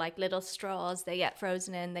 they're like little straws. They get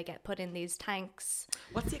frozen in. They get put in these tanks.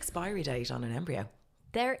 What's the expiry date on an embryo?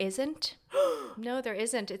 There isn't. No, there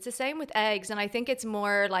isn't. It's the same with eggs. And I think it's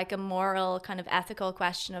more like a moral kind of ethical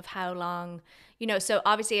question of how long, so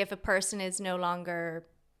obviously if a person is no longer,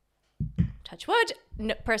 touch wood,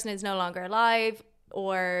 person is no longer alive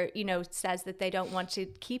or, says that they don't want to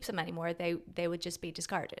keep them anymore, they would just be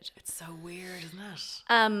discarded. It's so weird, isn't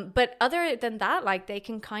it? But other than that, they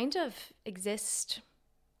can kind of exist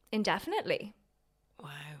indefinitely. Wow.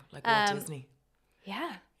 Like Walt Disney.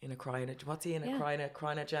 Yeah. In a what's he in? A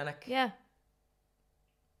cryogenic? Yeah.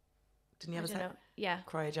 Didn't you have a say? Yeah.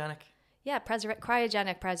 Cryogenic. Yeah,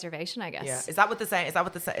 cryogenic preservation, I guess. Yeah. Is that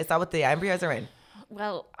what the embryos are in?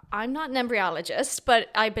 Well, I'm not an embryologist, but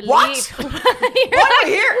I believe. What? Why are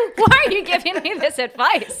you here? Why are you giving me this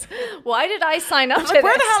advice? Why did I sign up to this?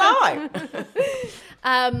 Where the hell am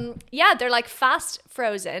Yeah, they're like fast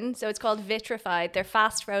frozen. So it's called vitrified. They're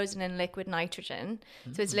fast frozen in liquid nitrogen.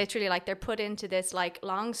 So it's literally like they're put into this like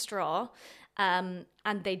long straw, and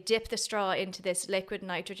they dip the straw into this liquid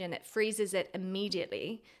nitrogen. It freezes it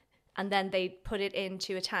immediately. And then they put it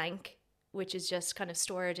into a tank, which is just kind of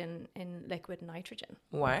stored in liquid nitrogen.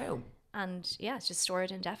 Wow. And yeah, it's just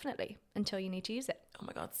stored indefinitely until you need to use it. Oh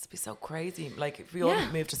my God, this would be so crazy. Like if we all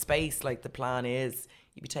move to space, like the plan is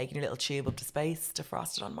you'd be taking your little tube up to space to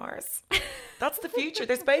frost it on Mars. That's the future.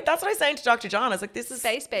 There's space. That's what I was saying to Dr. John. I was like, this is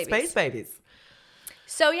space babies. Space babies.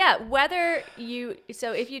 So yeah,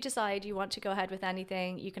 if you decide you want to go ahead with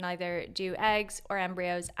anything, you can either do eggs or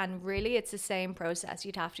embryos, and really it's the same process.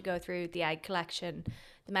 You'd have to go through the egg collection,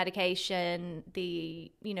 the medication,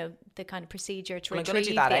 the kind of procedure to retrieve the eggs. I'm going to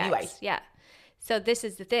do that anyway. Yeah. So this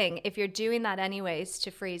is the thing. If you're doing that anyways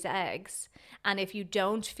to freeze eggs, and if you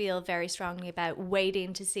don't feel very strongly about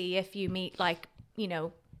waiting to see if you meet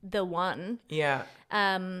the one. Yeah.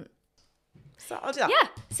 So I'll do that. Yeah.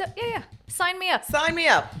 So yeah. Sign me up. Sign me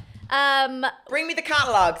up. Bring me the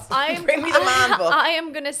catalogs. Bring me the man book. I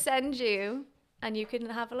am going to send you, and you can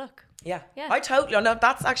have a look. Yeah. I totally know.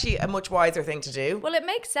 That's actually a much wiser thing to do. Well, it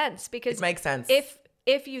makes sense because it makes sense.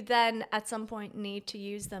 If you then at some point need to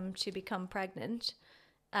use them to become pregnant,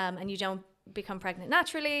 and you don't become pregnant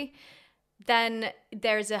naturally, then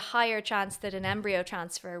there's a higher chance that an embryo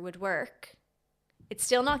transfer would work. It's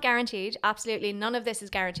still not guaranteed. Absolutely none of this is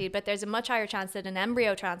guaranteed, but there's a much higher chance that an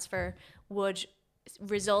embryo transfer would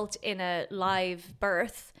result in a live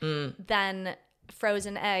birth than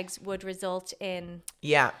frozen eggs would result in.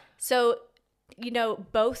 Yeah. So,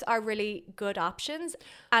 both are really good options.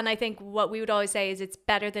 And I think what we would always say is it's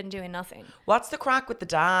better than doing nothing. What's the crack with the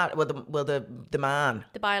dad? Well, the man.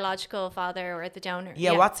 The biological father or the donor.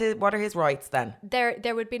 Yeah. What are his rights then?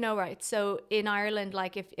 There would be no rights. So in Ireland,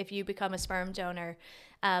 like if you become a sperm donor,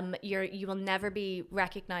 you will never be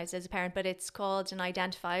recognized as a parent, but it's called an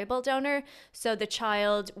identifiable donor. So the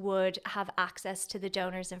child would have access to the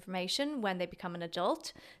donor's information when they become an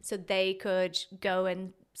adult. So they could go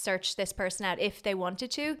and search this person out if they wanted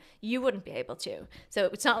to. You wouldn't be able to. So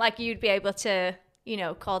it's not like you'd be able to,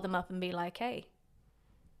 call them up and be like, hey,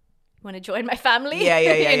 want to join my family?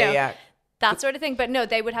 Yeah. That sort of thing. But no,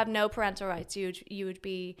 they would have no parental rights. You would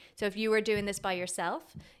be, so if you were doing this by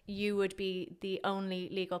yourself, you would be the only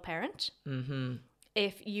legal parent. Mm-hmm.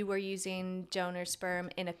 If you were using donor sperm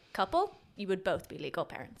in a couple, you would both be legal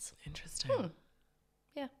parents. Interesting.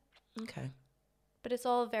 Yeah. Okay. But it's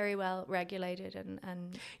all very well regulated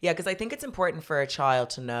and yeah, because I think it's important for a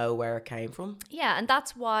child to know where it came from. Yeah, and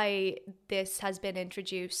that's why this has been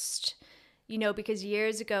introduced, because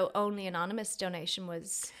years ago only anonymous donation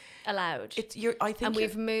was allowed. And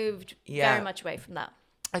we've moved very much away from that.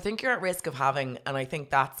 I think you're at risk of having, and I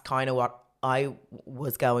think that's kind of what I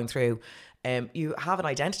was going through. You have an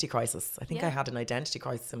identity crisis. I think I had an identity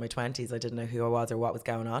crisis in my 20s. I didn't know who I was or what was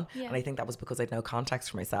going on. Yeah. And I think that was because I had no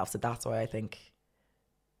context for myself. So that's why I think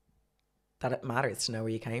that it matters to know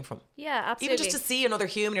where you came from. Yeah, absolutely. Even just to see another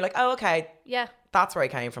human, you're like, oh, okay. Yeah. That's where I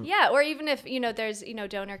came from. Yeah, or even if, there's,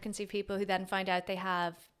 donor conceived people who then find out they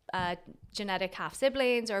have genetic half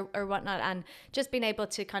siblings or whatnot, and just being able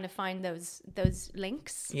to kind of find those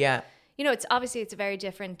links. Yeah. It's a very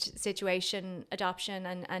different situation, adoption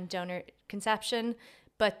and donor conception,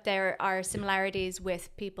 but there are similarities with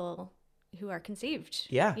people who are conceived.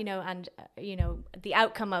 Yeah. And, the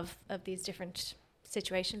outcome of these different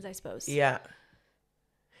situations, I suppose. Yeah.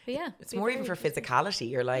 But yeah. It's more even for physicality.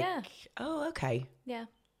 You're like, oh, okay. Yeah.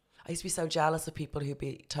 I used to be so jealous of people who'd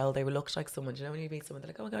be told they looked like someone. Do you know when you meet someone, they're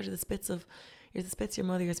like, oh my God, you're the spits of your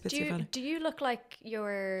mother, you're the spits of your father. Do you look like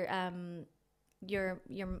your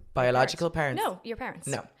biological parents? No, your parents.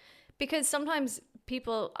 No. Because sometimes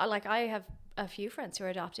people, like I have a few friends who are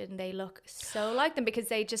adopted and they look so like them because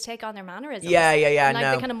they just take on their mannerisms. Yeah. And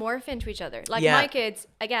they kind of morph into each other. Like my kids,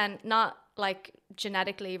 again, not like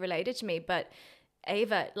genetically related to me, but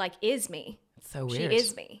Ava is me. It's so weird. She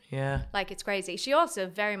is me. Yeah. It's crazy. She also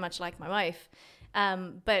very much like my wife.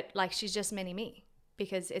 But she's just mini me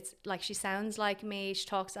because it's she sounds like me. She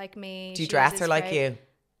talks like me. Do you dress her like you?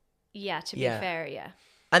 Yeah, to be fair, yeah.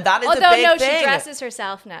 And that is a big thing. She dresses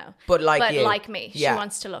herself now. But like me. She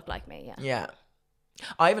wants to look like me, Yeah.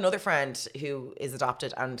 I have another friend who is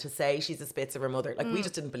adopted, and to say she's a spitz of her mother, we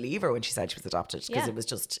just didn't believe her when she said she was adopted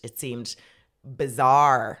because it seemed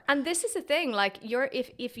bizarre. And this is the thing,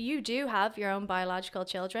 if you do have your own biological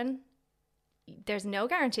children, there's no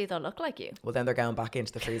guarantee they'll look like you. Well, then they're going back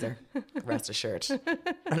into the freezer. Rest assured.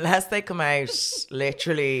 Unless they come out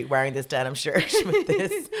literally wearing this denim shirt with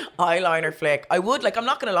this eyeliner flick. I would, like, I'm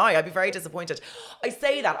not going to lie, I'd be very disappointed. I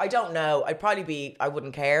say that, I don't know. I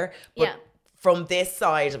wouldn't care. But from this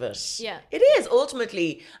side of it, it is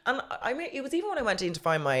ultimately. And I mean, it was even when I went in to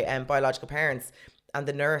find my biological parents, and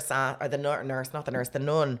the nurse, the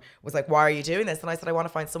nun was like, why are you doing this? And I said, I want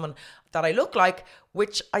to find someone that I look like,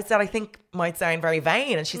 which I said, I think might sound very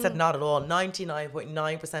vain. And she said, not at all.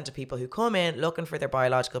 99.9% of people who come in looking for their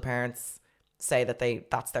biological parents say that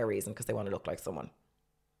that's their reason, because they want to look like someone.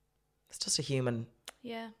 It's just a human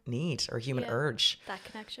need or human urge. That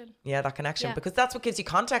connection. Yeah, that connection. Yeah. Because that's what gives you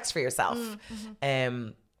context for yourself.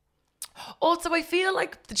 Also, I feel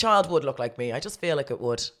like the child would look like me. I just feel like it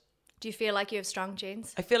would. Do you feel like you have strong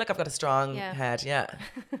genes? I feel like I've got a strong head,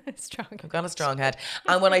 Strong. I've got a strong head.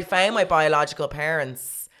 And when I found my biological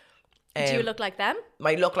parents... do you look like them?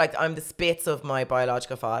 I look like I'm the spits of my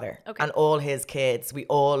biological father. Okay. And all his kids, we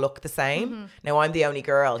all look the same. Now, I'm the only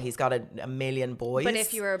girl. He's got a million boys. But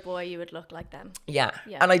if you were a boy, you would look like them. Yeah.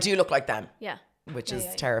 And I do look like them. Yeah. Which is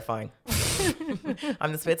terrifying.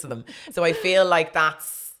 I'm the spits of them. So I feel like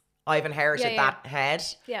I've inherited that head.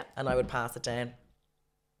 Yeah. And I would pass it down.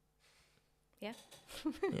 Yeah.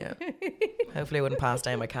 Yeah. Hopefully I wouldn't pass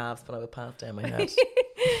down my calves, but I would pass down my head.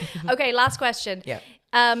 Okay, last question. Yeah.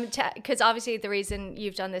 Because obviously the reason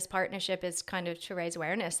you've done this partnership is kind of to raise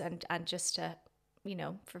awareness and just to,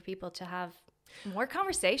 for people to have more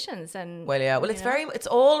conversations and. Well, yeah. Well, it's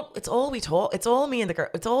all we talk. It's all me and the girl.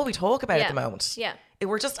 It's all we talk about at the moment. Yeah.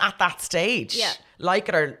 We're just at that stage. Yeah. Like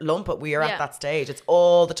it or lump it, we are at that stage. It's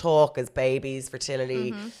all the talk is babies,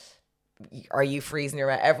 fertility. Are you freezing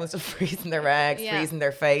your eggs? Everyone's just freezing their eggs, freezing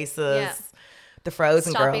their faces. The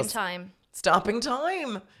frozen girls. Stopping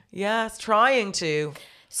time. Yes, trying to.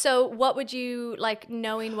 So what would you, like,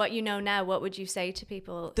 knowing what you know now, what would you say to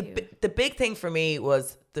people? The big thing for me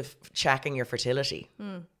was checking your fertility.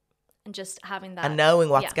 And just having that. And knowing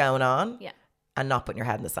what's going on. Yeah. And not putting your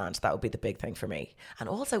head in the sand. That would be the big thing for me. And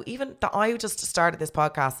also, even that I just started this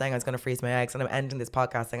podcast saying I was going to freeze my eggs, and I'm ending this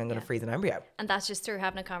podcast saying I'm going to freeze an embryo. And that's just through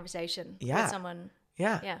having a conversation with someone.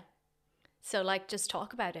 Yeah. Yeah. So, like, just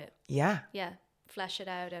talk about it. Yeah. Yeah. Flesh it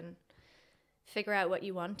out and figure out what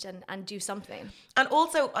you want and do something. And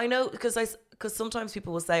also, I know, because sometimes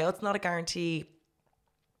people will say, oh, it's not a guarantee.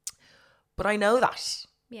 But I know that.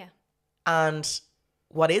 Yeah. And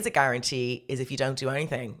what is a guarantee is if you don't do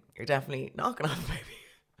anything, you're definitely not going to have a baby.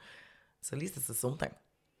 So at least this is something.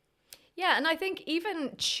 Yeah, and I think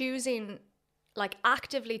even choosing, like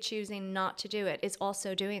actively choosing not to do it is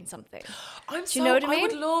also doing something. Do you know what I mean? I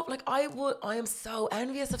would love, like I am so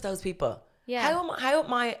envious of those people. Yeah.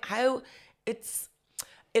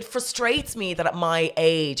 It frustrates me that at my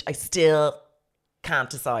age, I still can't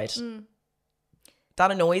decide.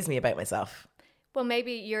 That annoys me about myself. Well,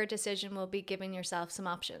 maybe your decision will be giving yourself some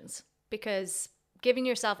options, because giving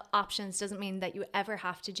yourself options doesn't mean that you ever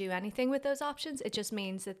have to do anything with those options. It just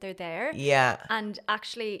means that they're there. Yeah. And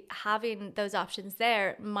actually having those options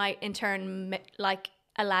there might in turn like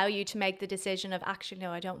allow you to make the decision of actually,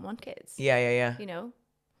 no, I don't want kids. Yeah. You know?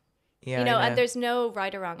 Yeah. You know, and there's no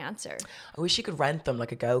right or wrong answer. I wish you could rent them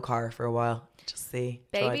like a go-car for a while. Just see.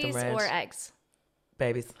 Babies or eggs?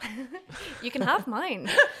 Babies. You can have mine.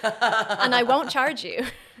 And I won't charge you.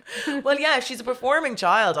 Well, yeah, if she's a performing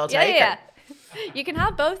child, I'll take her. You can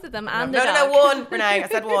have both of them and the dog. No, one, Renee. I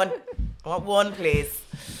said one. I want one, please.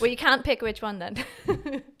 Well, you can't pick which one then.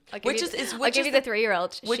 I'll give you the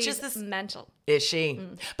 3-year-old. She's mental. Is she?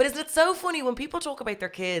 But isn't it so funny when people talk about their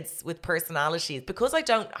kids with personalities? Because I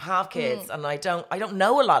don't have kids and I don't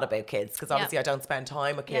know a lot about kids, because obviously I don't spend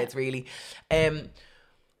time with kids really. Someone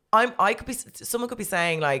could be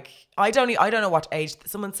saying like, I don't know what age.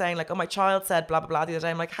 Someone's saying like, oh, my child said blah blah blah the other day.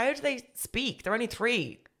 I'm like, how do they speak? They're only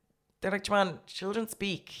 3. They're like, Joanne, children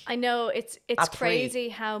speak. I know, it's crazy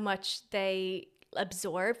how much they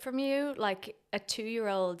absorb from you. Like a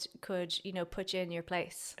 2-year-old could, put you in your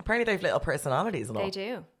place. Apparently they have little personalities and all. They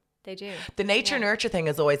do. The nature nurture thing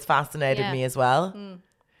has always fascinated me as well.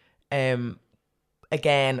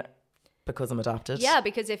 Again, because I'm adopted. Yeah,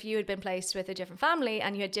 because if you had been placed with a different family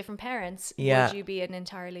and you had different parents, would you be an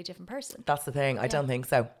entirely different person? That's the thing. I don't think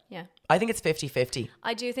so. Yeah. I think it's 50-50.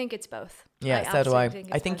 I do think it's both. Yeah, so do I.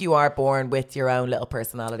 I think you are born with your own little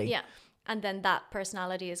personality. Yeah. And then that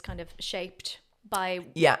personality is kind of shaped by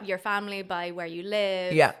your family, by where you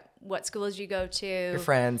live, what schools you go to, your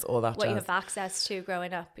friends, all that what you have access to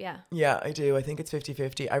growing up. Yeah, I do. I think it's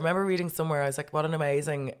 50-50. I remember reading somewhere, I was like, what an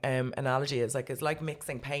amazing analogy. It's like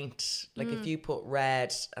mixing paint. Like if you put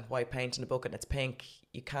red and white paint in a bucket and it's pink,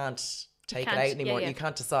 you can't take it out anymore. You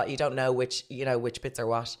can't decide. You don't know which bits are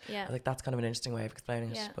what. Yeah. I think that's kind of an interesting way of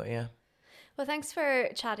explaining it. But yeah. Well, thanks for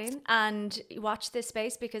chatting, and watch this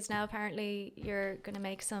space, because now apparently you're going to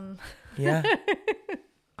make some. Yeah.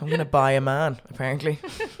 I'm going to buy a man, apparently.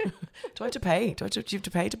 Do I have to pay? Do you have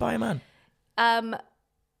to pay to buy a man?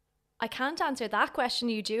 I can't answer that question.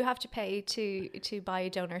 You do have to pay to buy a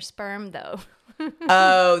donor sperm, though.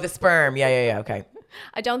 Oh, the sperm. Yeah. Okay.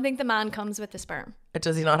 I don't think the man comes with the sperm.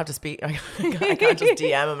 Does he not have to speak? I can't just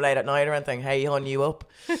DM him late at night or anything. Hey, hon, you up?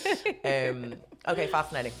 Okay,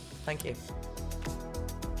 fascinating. Thank you.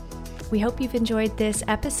 We hope you've enjoyed this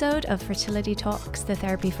episode of Fertility Talks, the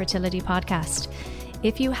Therapy Fertility podcast.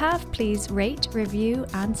 If you have, please rate, review,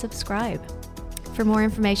 and subscribe. For more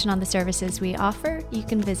information on the services we offer, you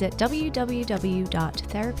can visit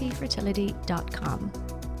www.therapyfertility.com.